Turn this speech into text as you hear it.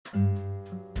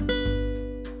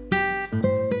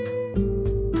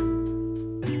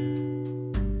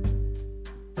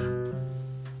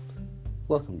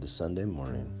to Sunday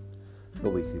Morning, a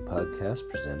weekly podcast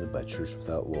presented by Church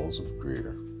Without Walls of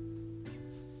Greer.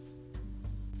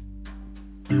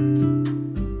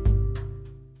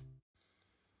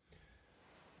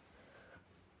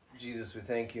 Jesus, we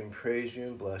thank you and praise you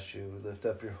and bless you. We lift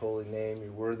up your holy name.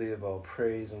 You're worthy of all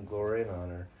praise and glory and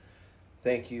honor.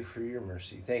 Thank you for your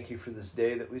mercy. Thank you for this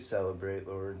day that we celebrate,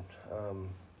 Lord.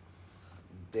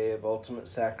 Day of ultimate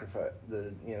sacrifice.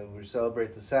 We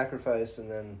celebrate the sacrifice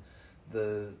and then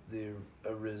the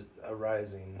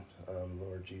arising,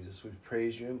 Lord Jesus. We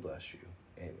praise you and bless you.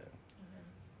 Amen.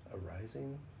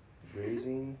 Arising,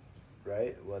 raising,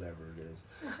 right? Whatever it is.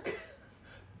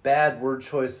 Bad word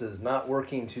choices not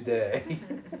working today.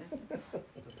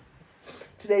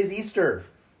 Today's Easter,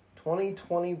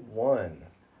 2021.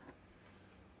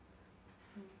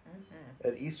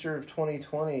 At Easter of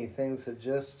 2020, things had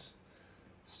just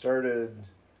started,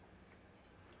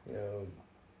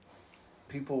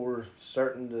 people were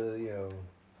starting to,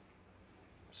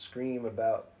 scream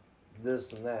about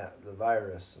this and that, the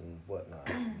virus and whatnot.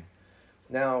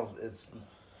 Now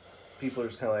people are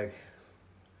just kind of like,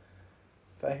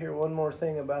 if I hear one more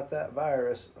thing about that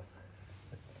virus,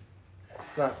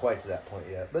 it's not quite to that point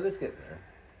yet, but it's getting there.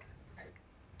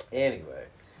 Anyway,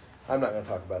 I'm not going to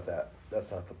talk about that.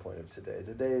 That's not the point of today.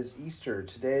 Today is Easter.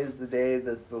 Today is the day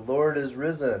that the Lord is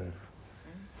risen.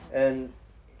 And,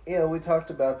 we talked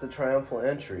about the triumphal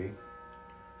entry.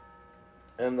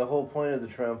 And the whole point of the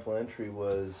triumphal entry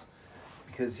was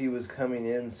because he was coming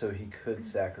in so he could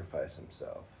sacrifice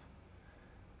himself.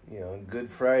 And Good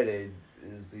Friday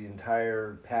is the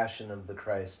entire passion of the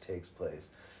Christ takes place.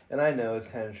 And I know it's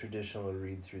kind of traditional to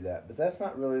read through that, but that's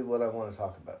not really what I want to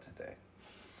talk about today.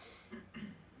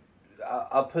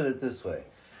 I'll put it this way.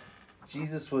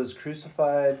 Jesus was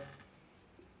crucified.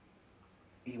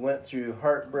 He went through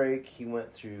heartbreak. He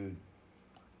went through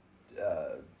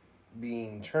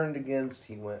being turned against.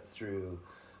 He went through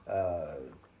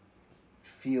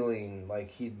feeling like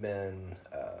he'd been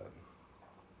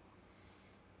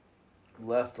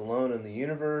left alone in the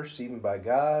universe, even by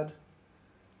God.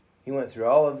 He went through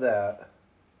all of that,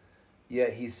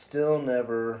 yet he still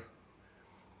never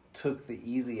took the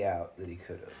easy out that he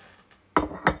could have.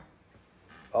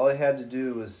 All he had to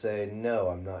do was say, no,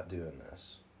 I'm not doing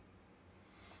this.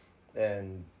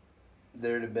 And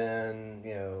there'd have been,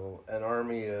 an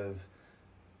army of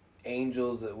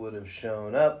angels that would have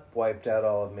shown up, wiped out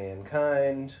all of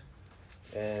mankind,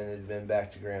 and it'd been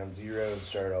back to ground zero and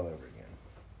start all over again.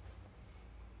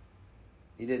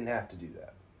 He didn't have to do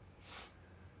that.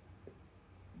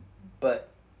 But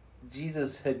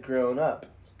Jesus had grown up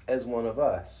as one of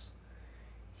us.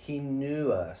 He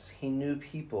knew us. He knew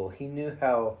people. He knew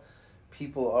how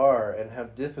people are and how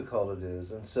difficult it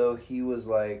is. And so he was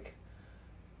like,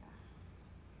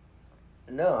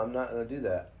 no, I'm not going to do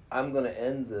that. I'm going to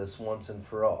end this once and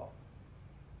for all.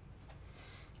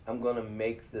 I'm going to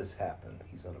make this happen.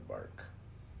 He's going to bark.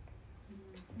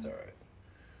 It's all right.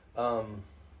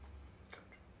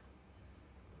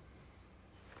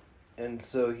 And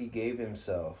so he gave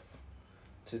himself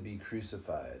to be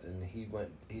crucified, and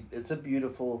it's a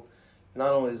beautiful,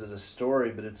 not only is it a story,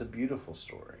 but it's a beautiful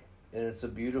story, and it's a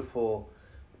beautiful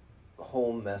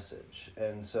whole message.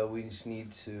 And so we just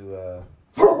need to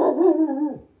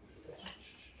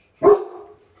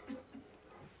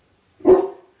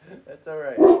that's all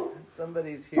right,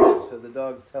 somebody's here, so the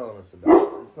dog's telling us about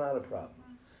it. It's not a problem.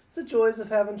 It's the joys of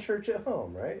having church at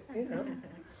home, right?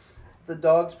 The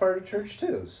dog's part of church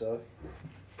too, so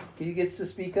he gets to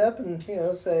speak up and,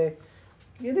 say,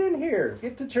 get in here,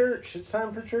 get to church, it's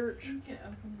time for church. Get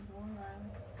open the door,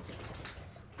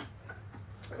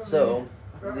 Riley. So,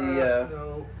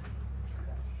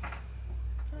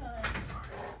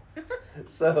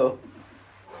 so,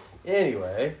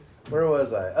 anyway, where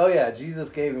was I? Oh yeah, Jesus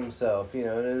gave himself, and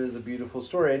it is a beautiful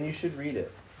story, and you should read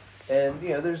it. And,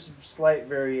 there's slight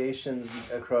variations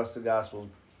across the Gospels,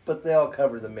 but they all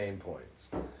cover the main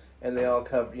points. And they all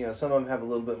cover, some of them have a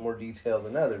little bit more detail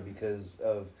than others because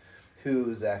of who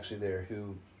was actually there,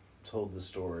 who told the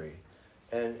story.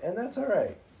 And that's all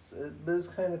right. But it's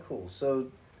kind of cool. So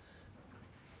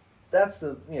that's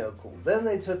cool. Then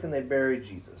they took and they buried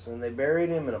Jesus. And they buried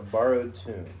him in a borrowed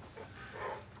tomb,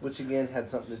 which again had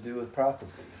something to do with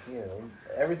prophecy.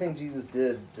 Everything Jesus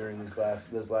did during those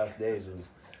last days was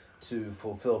to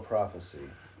fulfill prophecy.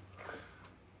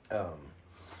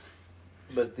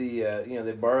 But they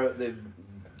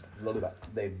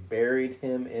buried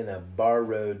him in a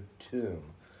borrowed tomb.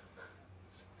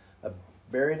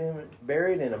 Buried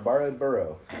in a borrowed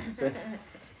burrow.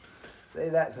 Say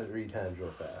that 3 times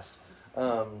real fast.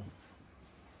 And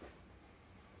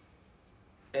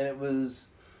it was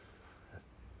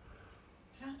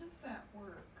How does that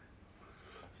work?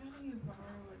 How do you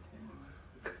borrow a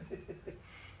tomb?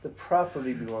 The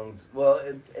property belongs... Well,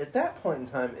 at that point in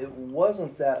time, it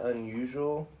wasn't that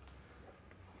unusual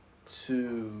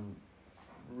to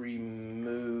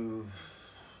remove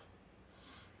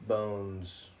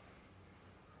bones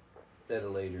at a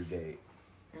later date.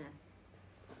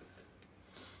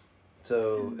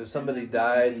 So if somebody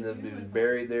died and it was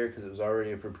buried there because it was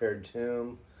already a prepared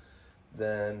tomb,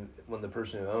 then when the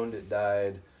person who owned it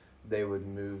died, they would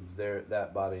move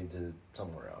that body to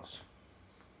somewhere else.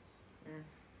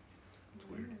 It's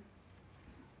weird.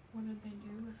 What did they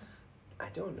do with it? I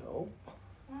don't know.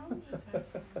 Well, I'm just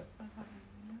asking. I thought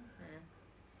you knew.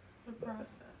 The process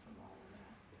of all of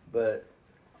that.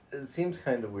 But it seems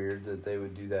kind of weird that they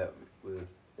would do that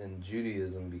in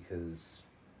Judaism because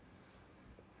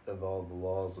of all the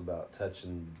laws about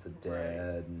touching the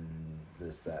dead and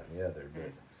this, that, and the other.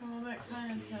 But Well, that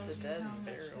kind of tells you how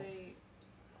much they...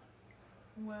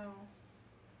 Well,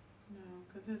 no,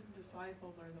 because his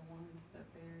disciples are the ones that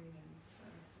buried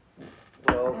him.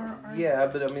 So. well, yeah,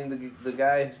 but I mean, the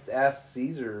guy asked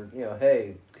Caesar,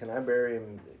 hey, can I bury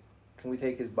him? Can we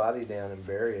take his body down and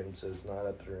bury him so it's not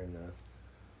up during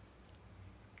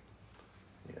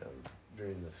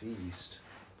the feast?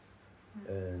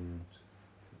 And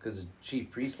because the chief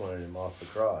priest wanted him off the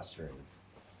cross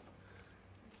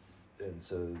and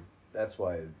so that's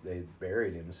why they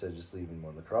buried him instead of just leaving him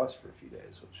on the cross for a few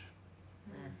days, which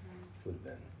would have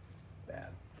been bad.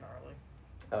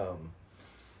 Gnarly.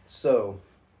 So,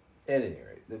 at any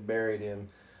rate, they buried him,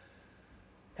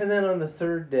 and then on the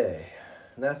third day,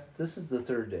 and this is the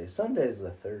third day. Sunday is the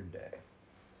third day,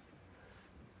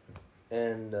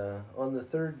 and on the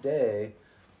third day,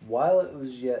 while it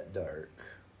was yet dark,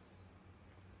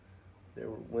 there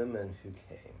were women who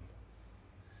came.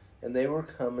 And they were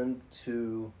coming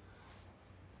to...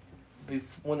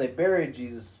 When they buried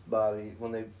Jesus' body,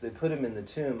 when they put him in the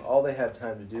tomb, all they had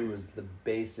time to do was the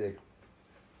basic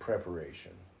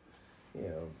preparation.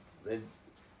 They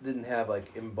didn't have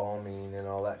like embalming and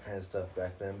all that kind of stuff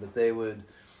back then, but there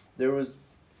was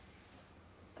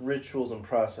rituals and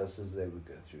processes they would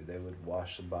go through. They would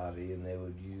wash the body and they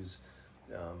would use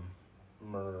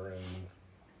myrrh and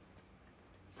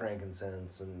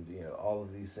frankincense and all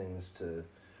of these things to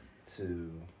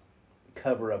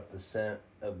cover up the scent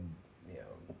of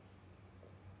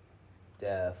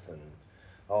death and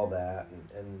all that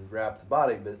and wrap the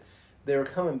body, but they were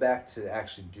coming back to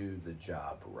actually do the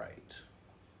job right.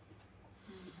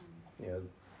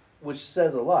 Which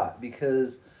says a lot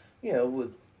because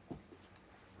with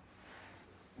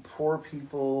poor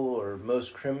people or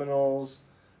most criminals,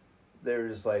 they're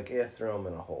just like, throw them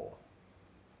in a hole.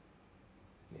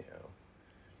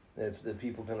 If the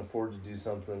people can afford to do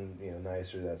something,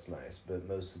 nicer, that's nice. But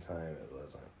most of the time, it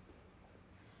wasn't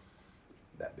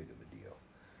that big of a deal.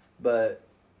 But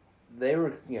they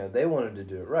were, they wanted to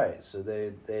do it right. So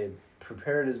they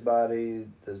prepared his body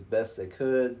the best they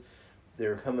could. They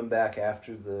were coming back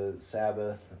after the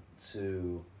Sabbath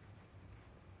to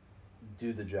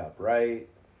do the job right.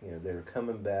 They were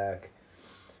coming back.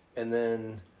 And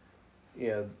then,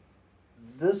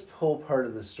 this whole part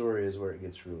of the story is where it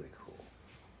gets really cool.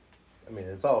 I mean,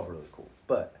 it's all really cool,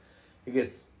 but it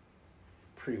gets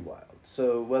pretty wild.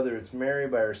 So whether it's Mary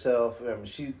by herself,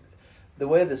 the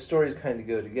way the stories kind of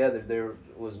go together, there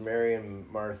was Mary and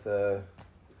Martha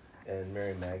and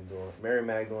Mary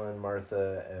Magdalene,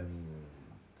 Martha, and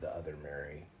the other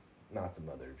Mary, not the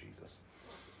mother of Jesus.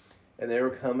 And they were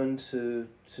coming to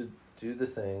do the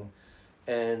thing,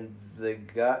 and they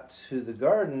got to the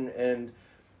garden, and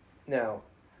now,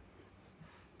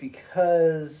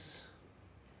 because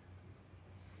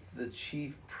the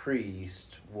chief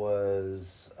priest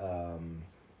was,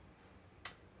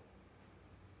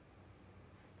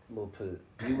 we'll put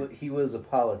it, he was a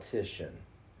politician,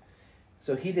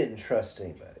 so he didn't trust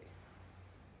anybody.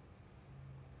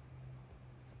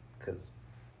 Because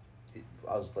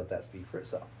I'll just let that speak for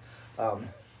itself.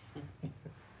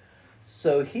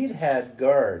 So he'd had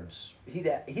guards. He'd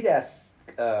asked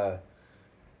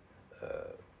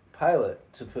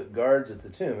Pilate to put guards at the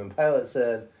tomb, and Pilate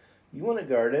said, "You want it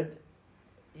guarded?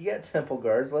 You got temple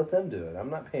guards. Let them do it. I'm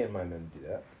not paying my men to do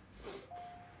that."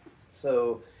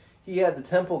 So he had the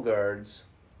temple guards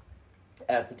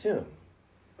at the tomb.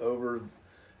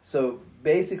 So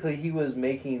basically, he was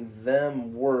making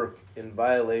them work in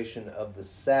violation of the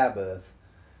Sabbath,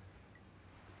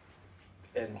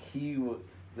 and he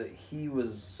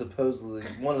was supposedly,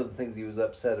 one of the things he was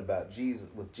upset about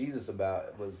Jesus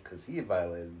about was because he had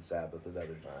violated the Sabbath at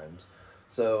other times.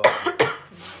 So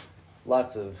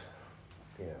lots of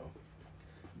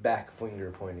back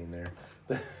finger pointing there.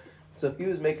 So he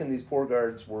was making these poor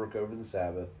guards work over the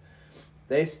Sabbath.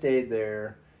 They stayed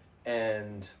there,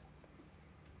 and,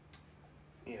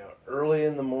 early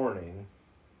in the morning,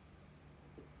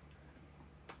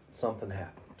 something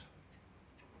happened.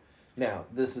 Now,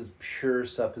 this is pure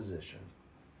supposition.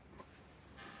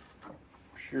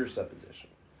 Pure supposition.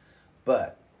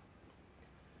 But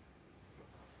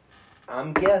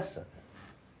I'm guessing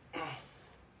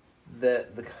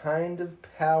that the kind of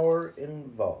power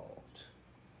involved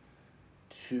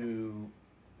to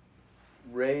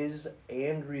raise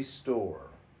and restore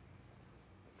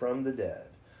from the dead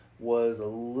was a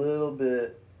little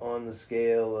bit on the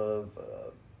scale of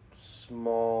a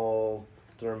small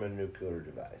thermonuclear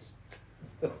device.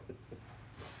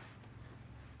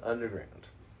 Underground.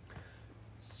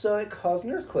 So it caused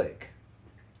an earthquake.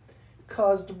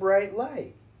 Caused a bright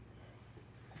light.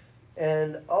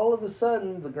 And all of a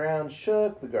sudden, the ground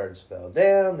shook, the guards fell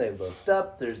down, they looked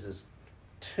up, there's this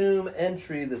tomb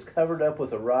entry that's covered up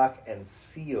with a rock and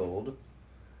sealed,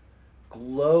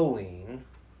 glowing,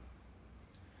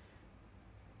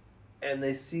 and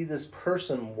they see this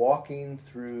person walking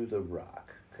through the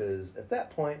rock, because at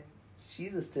that point,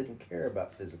 Jesus didn't care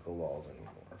about physical laws anymore.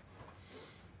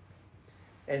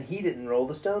 And he didn't roll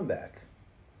the stone back,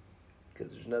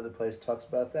 because there's another place that talks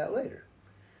about that later.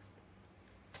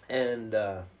 And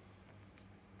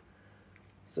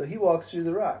so he walks through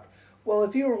the rock. Well,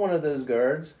 if you were one of those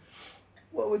guards,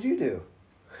 what would you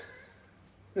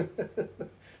do?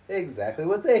 Exactly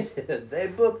what they did. They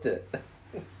booked it.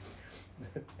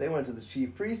 They went to the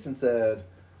chief priest and said,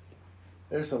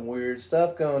 there's some weird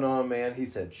stuff going on, man. He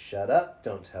said, shut up.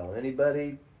 Don't tell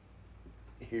anybody.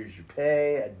 Here's your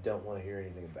pay. I don't want to hear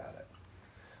anything about it.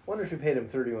 I wonder if he paid him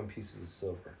 31 pieces of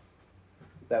silver.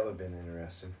 That would have been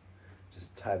interesting.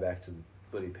 Just tie back to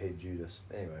what he paid Judas.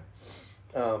 Anyway.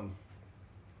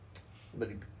 But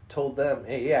he told them,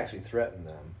 hey, he actually threatened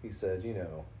them. He said, you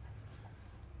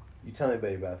tell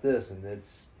anybody about this and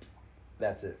that's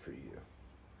it for you.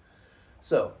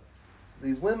 So,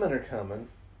 these women are coming.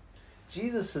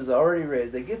 Jesus has already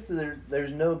raised. They get to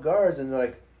there's no guards, and they're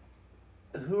like,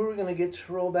 who are we going to get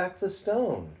to roll back the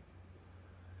stone?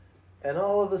 And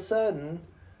all of a sudden,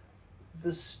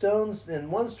 the stones, in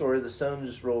one story, the stone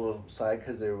just rolled aside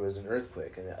because there was an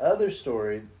earthquake. In the other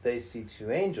story, they see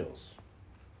two angels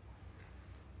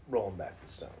rolling back the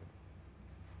stone.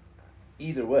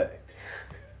 Either way.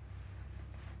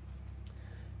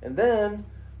 And then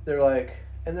they're like,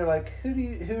 who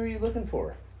are you looking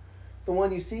for? The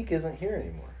one you seek isn't here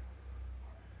anymore.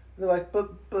 And they're like,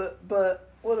 but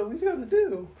what are we going to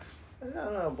do? I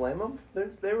don't blame them.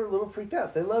 They were a little freaked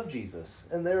out. They love Jesus.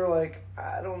 And they were like,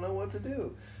 I don't know what to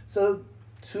do. So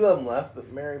 2 of them left,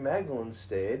 but Mary Magdalene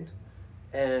stayed.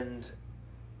 And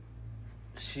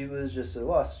she was just at a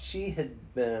loss. She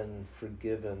had been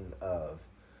forgiven of.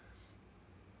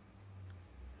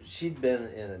 She'd been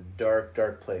in a dark,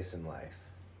 dark place in life.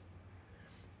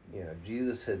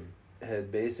 Jesus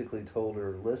had basically told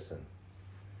her, listen,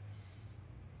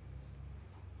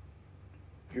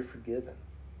 you're forgiven.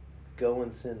 Go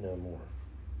and sin no more.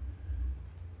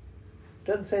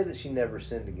 Doesn't say that she never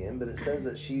sinned again, but it says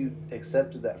that she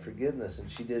accepted that forgiveness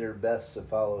and she did her best to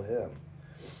follow him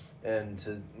and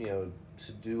to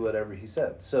do whatever he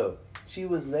said. So she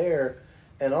was there,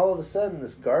 and all of a sudden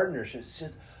this gardener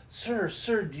said,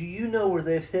 Sir, do you know where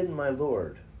they've hidden my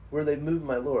Lord? Where they've moved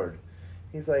my Lord?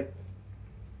 He's like,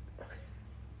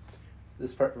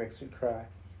 this part makes me cry.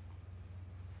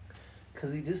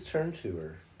 Because he just turned to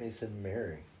her and he said,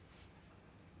 Mary.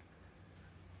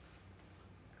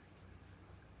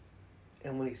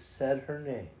 And when he said her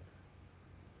name,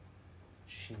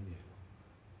 she knew.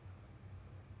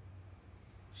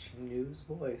 She knew his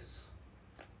voice.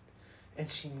 And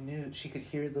she knew, she could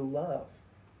hear the love.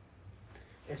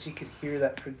 And she could hear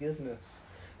that forgiveness.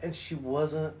 And she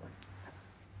wasn't,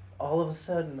 all of a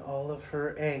sudden, all of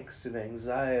her angst and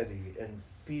anxiety and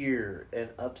fear and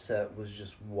upset was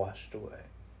just washed away.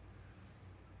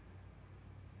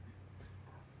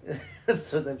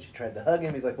 So then she tried to hug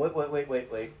him. He's like,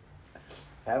 wait.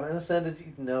 Haven't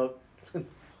ascended. No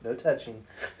touching.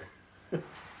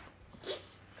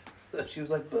 So she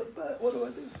was like, but what do I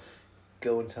do?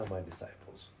 Go and tell my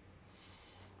disciples.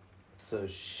 So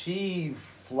she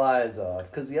flies off,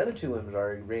 because the other 2 women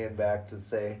already ran back to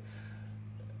say,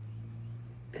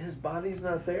 his body's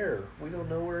not there. We don't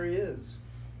know where he is.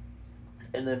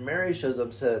 And then Mary shows up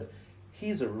and said,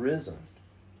 he's arisen.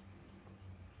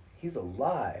 He's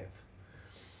alive.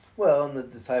 Well, and the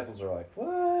disciples are like,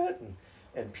 what?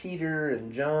 And Peter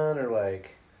and John are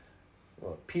like,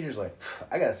 well, Peter's like,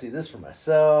 I got to see this for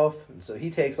myself. And so he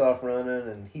takes off running,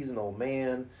 and he's an old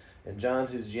man. And John,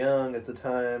 who's young at the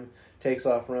time, takes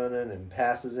off running and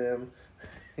passes him.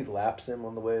 He laps him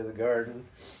on the way to the garden.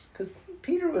 Because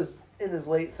Peter was in his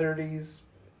late 30s,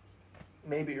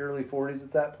 maybe early 40s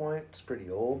at that point. It's pretty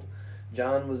old.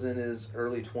 John was in his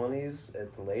early 20s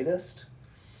at the latest.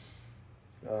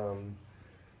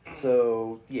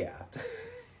 So, yeah.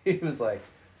 He was like,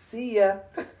 see ya.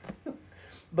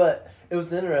 But it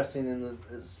was interesting, in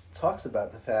this talks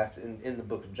about the fact in the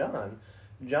book of John,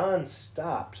 John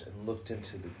stopped and looked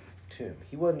into the tomb.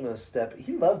 He wasn't going to step.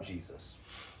 He loved Jesus,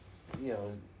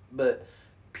 but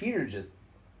Peter just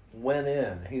went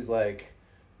in. He's like,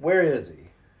 where is he?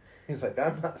 He's like,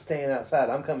 I'm not staying outside.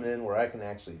 I'm coming in where I can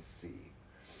actually see.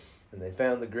 And they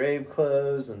found the grave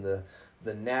clothes, and the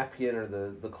napkin or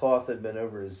the cloth that had been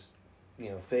over his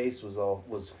face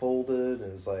was folded, and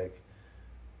it was like,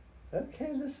 okay,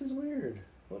 this is weird.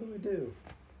 What do we do?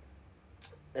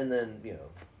 And then,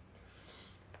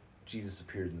 Jesus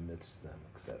appeared in the midst of them,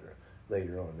 etc.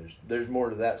 Later on, there's more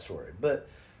to that story. But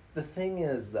the thing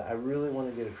is that I really want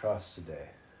to get across today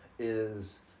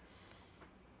is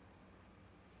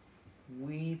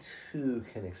we too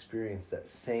can experience that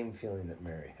same feeling that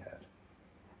Mary had.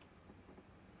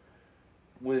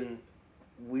 When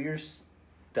we're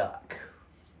stuck,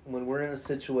 when we're in a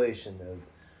situation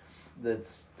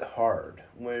that's hard,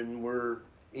 when we're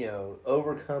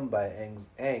overcome by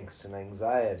angst and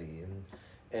anxiety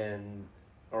and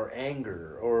or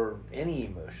anger or any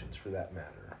emotions for that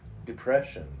matter,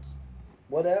 depressions,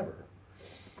 whatever.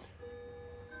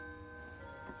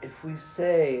 If we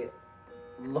say,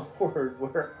 Lord,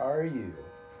 where are you?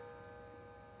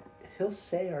 He'll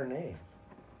say our name.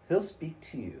 He'll speak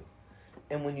to you.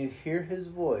 And when you hear his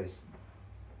voice,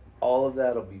 all of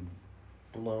that will be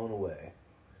blown away.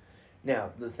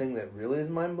 Now, the thing that really is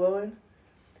mind-blowing,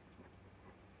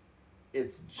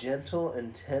 it's gentle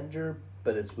and tender,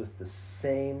 but it's with the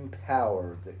same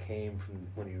power that came from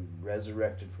when he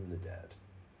resurrected from the dead.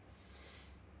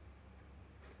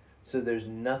 So there's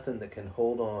nothing that can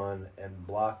hold on and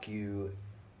block you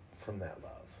from that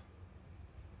love.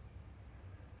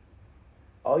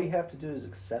 All you have to do is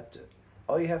accept it.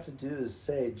 All you have to do is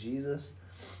say, Jesus,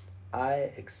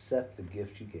 I accept the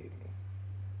gift you gave me.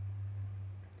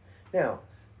 Now,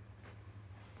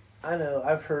 I know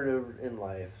I've heard in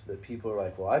life that people are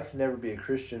like, well, I could never be a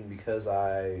Christian because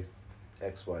I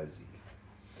XYZ.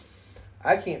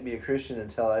 I can't be a Christian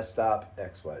until I stop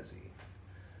XYZ.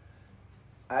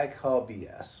 I call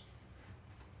BS.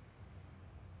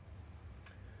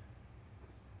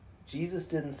 Jesus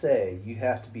didn't say, you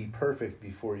have to be perfect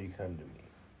before you come to me.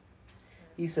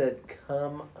 He said,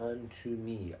 come unto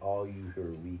me, all you who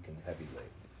are weak and heavy laden.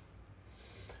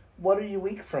 What are you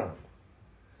weak from?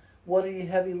 What are you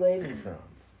heavy laden from?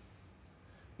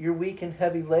 You're weak and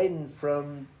heavy laden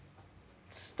from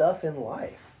stuff in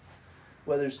life,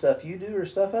 whether stuff you do or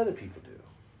stuff other people do.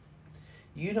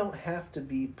 You don't have to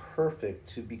be perfect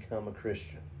to become a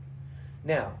Christian.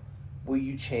 Now, will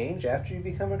you change after you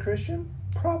become a Christian?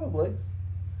 Probably.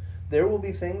 There will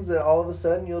be things that all of a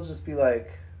sudden you'll just be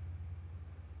like,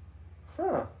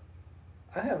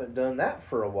 I haven't done that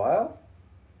for a while.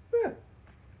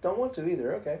 Don't want to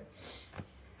either, okay.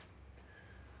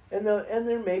 And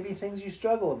there may be things you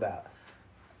struggle about.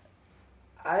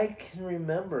 I can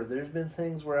remember there's been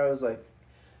things where I was like,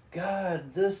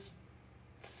 God, this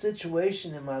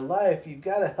situation in my life, you've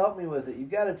got to help me with it.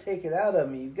 You've got to take it out of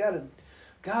me. You've got to,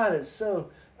 God, it's so,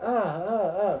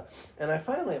 And I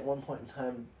finally at one point in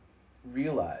time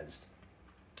realized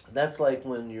that's like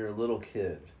when you're a little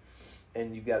kid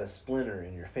and you've got a splinter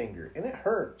in your finger and it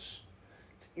hurts.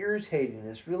 It's irritating.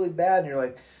 It's really bad. And you're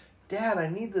like, Dad, I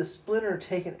need this splinter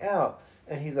taken out.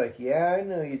 And he's like, yeah, I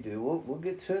know you do. We'll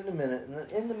get to it in a minute.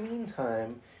 And in the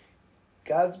meantime,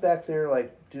 God's back there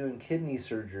like doing kidney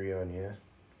surgery on you.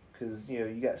 Because,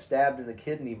 you got stabbed in the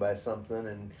kidney by something.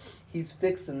 And he's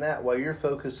fixing that while you're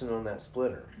focusing on that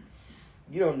splinter.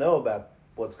 You don't know about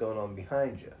what's going on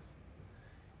behind you.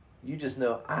 You just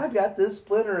know, I've got this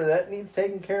splinter that needs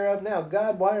taken care of now.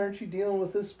 God, why aren't you dealing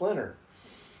with this splinter?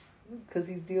 Because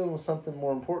he's dealing with something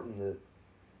more important that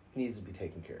needs to be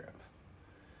taken care of.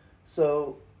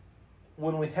 So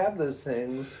when we have those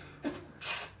things,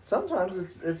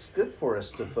 sometimes it's good for us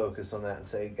to focus on that and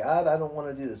say, God, I don't want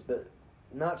to do this, but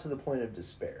not to the point of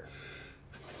despair.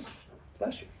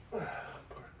 Bless you.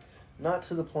 Not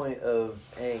to the point of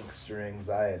angst or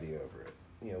anxiety over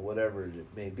it, whatever it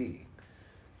may be.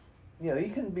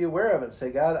 You can be aware of it and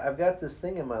say, God, I've got this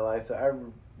thing in my life that I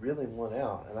really want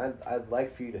out, and I'd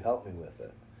like for you to help me with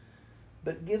it.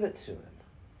 But give it to him.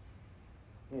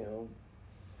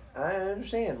 I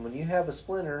understand when you have a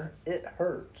splinter, it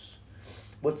hurts.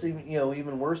 What's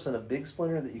even worse than a big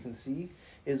splinter that you can see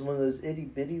is one of those itty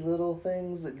bitty little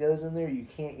things that goes in there you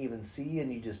can't even see,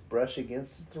 and you just brush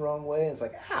against it the wrong way, and it's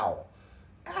like, ow,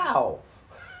 ow.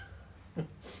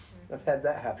 I've had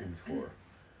that happen before.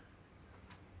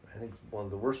 I think one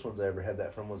of the worst ones I ever had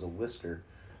that from was a whisker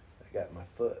I got in my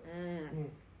foot.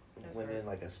 Went in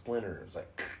like a splinter. It was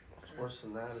like... Worse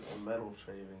than that is the metal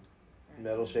shaving.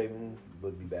 Metal shaving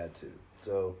would be bad too.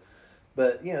 So,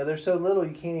 but they're so little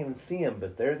you can't even see them,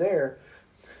 but they're there.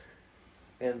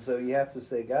 And so you have to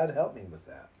say, God, help me with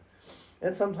that.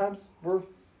 And sometimes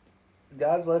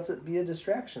God lets it be a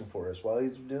distraction for us while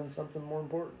He's doing something more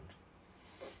important.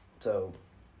 So,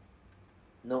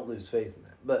 don't lose faith in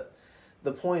that. But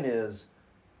the point is,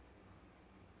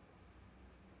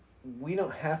 we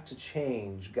don't have to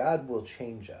change. God will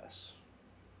change us.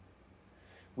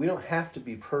 We don't have to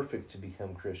be perfect to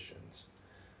become Christians.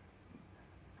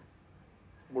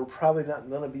 We're probably not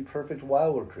going to be perfect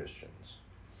while we're Christians.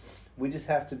 We just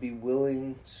have to be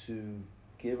willing to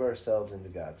give ourselves into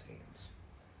God's hands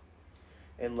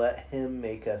and let Him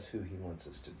make us who He wants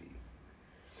us to be.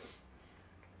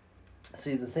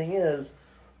 See, the thing is,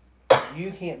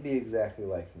 you can't be exactly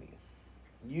like me.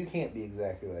 You can't be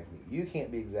exactly like me. You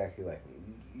can't be exactly like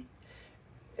me.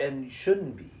 And you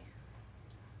shouldn't be.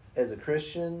 As a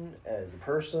Christian, as a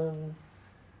person,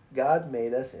 God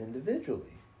made us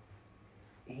individually.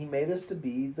 He made us to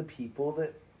be the people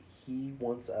that He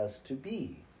wants us to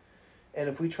be. And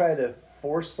if we try to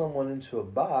force someone into a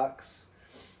box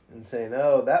and say,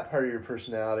 no, that part of your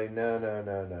personality, no,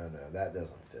 that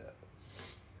doesn't fit.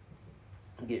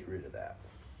 Get rid of that.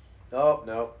 Oh,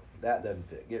 no, that doesn't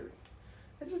fit.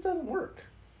 It just doesn't work.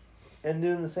 And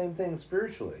doing the same thing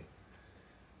spiritually,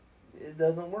 it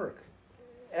doesn't work.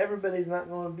 Everybody's not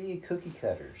going to be cookie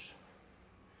cutters.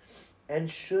 And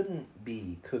shouldn't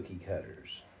be cookie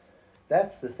cutters.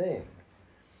 That's the thing.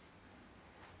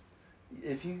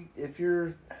 If you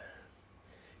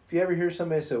ever hear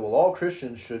somebody say, well, all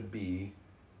Christians should be,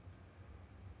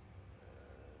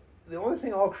 the only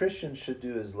thing all Christians should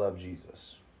do is love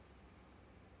Jesus.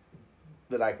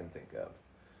 That I can think of.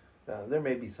 Now, there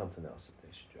may be something else that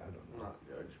they should do. I don't know. Not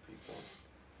judge people.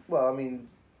 Well, I mean,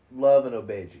 love and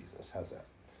obey Jesus. How's that?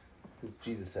 Because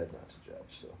Jesus said not to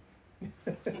judge, so.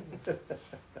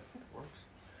 Works.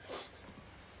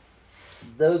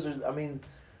 Those are,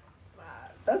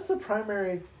 that's the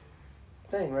primary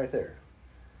thing right there.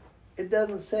 It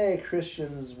doesn't say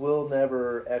Christians will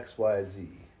never X, Y, Z.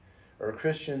 Or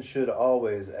Christians should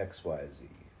always X, Y, Z.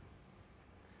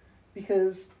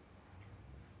 Because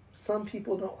some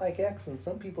people don't like X and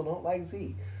some people don't like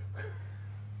Z.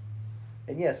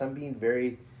 And yes, I'm being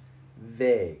very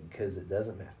vague because it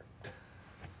doesn't matter.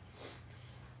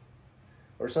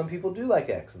 Or some people do like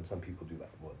X and some people do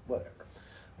like whatever.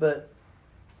 But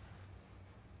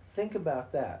think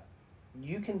about that.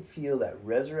 You can feel that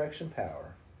resurrection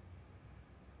power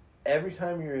every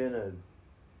time you're in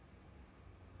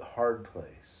a hard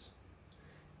place.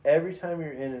 Every time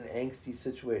you're in an angsty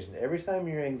situation. Every time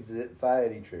your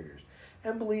anxiety triggers.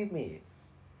 And believe me,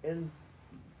 in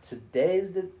today's,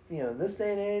 in this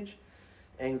day and age,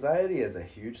 anxiety is a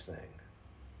huge thing.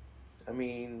 I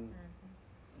mean,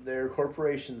 there are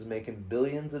corporations making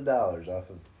billions of dollars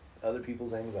off of other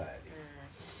people's anxiety.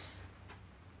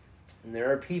 And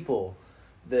there are people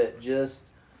that just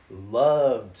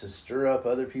love to stir up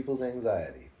other people's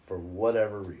anxiety for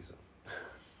whatever reason.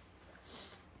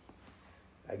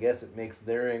 I guess it makes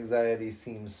their anxiety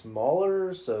seem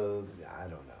smaller, so I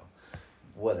don't know.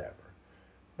 Whatever.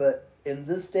 But in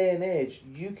this day and age,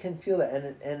 you can feel that.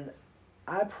 And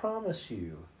I promise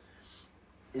you,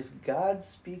 if God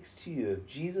speaks to you, if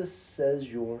Jesus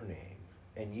says your name,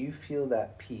 and you feel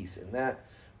that peace and that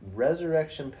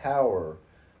resurrection power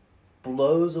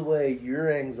blows away your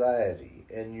anxiety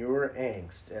and your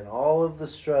angst and all of the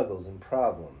struggles and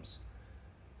problems,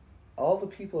 all the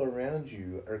people around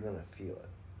you are going to feel it.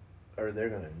 Or they're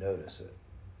going to notice it.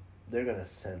 They're going to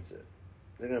sense it.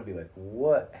 They're going to be like,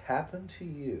 what happened to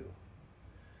you?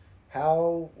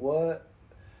 How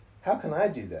can I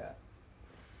do that?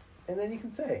 And then you can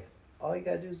say, all you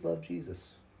got to do is love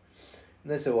Jesus.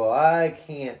 And they say, well, I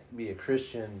can't be a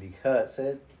Christian because,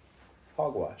 say,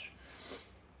 hogwash.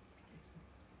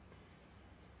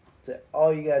 Say,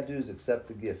 all you got to do is accept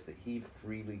the gift that He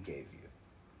freely gave you.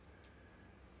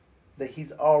 That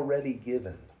He's already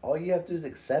given. All you have to do is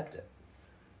accept it.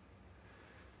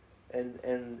 And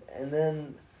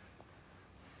then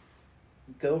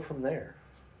go from there.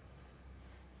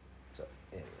 So,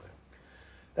 anyway.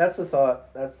 That's the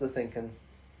thought. That's the thinking.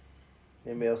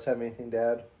 Anybody else have anything to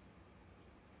add?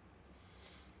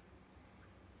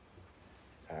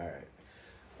 All right.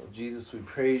 Jesus, we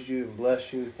praise you and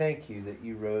bless you. Thank you that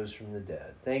you rose from the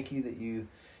dead. Thank you that you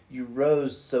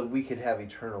rose so we could have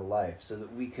eternal life, so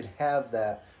that we could have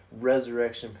that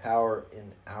resurrection power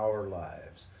in our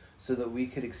lives, so that we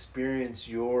could experience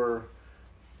your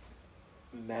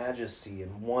majesty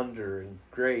and wonder and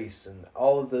grace and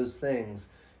all of those things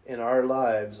in our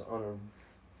lives on a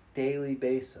daily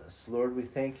basis. Lord, we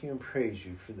thank you and praise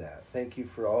you for that. Thank you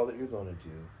for all that you're going to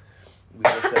do. We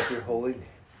lift up your holy name.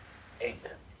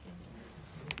 Amen.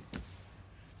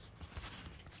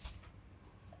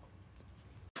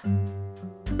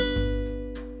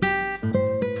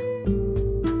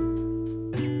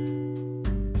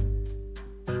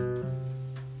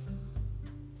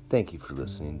 Thank you for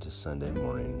listening to Sunday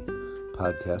Morning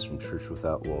Podcast from Church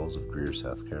Without Walls of Greer,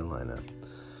 South Carolina.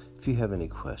 If you have any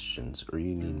questions or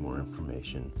you need more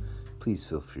information, please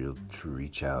feel free to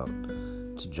reach out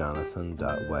to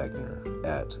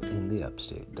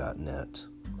jonathan.wagner@intheupstate.net.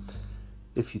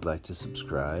 If you'd like to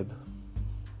subscribe,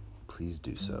 please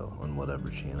do so on whatever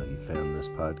channel you found this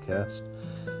podcast,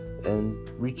 and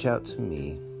reach out to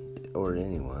me or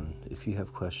anyone if you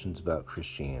have questions about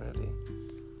Christianity.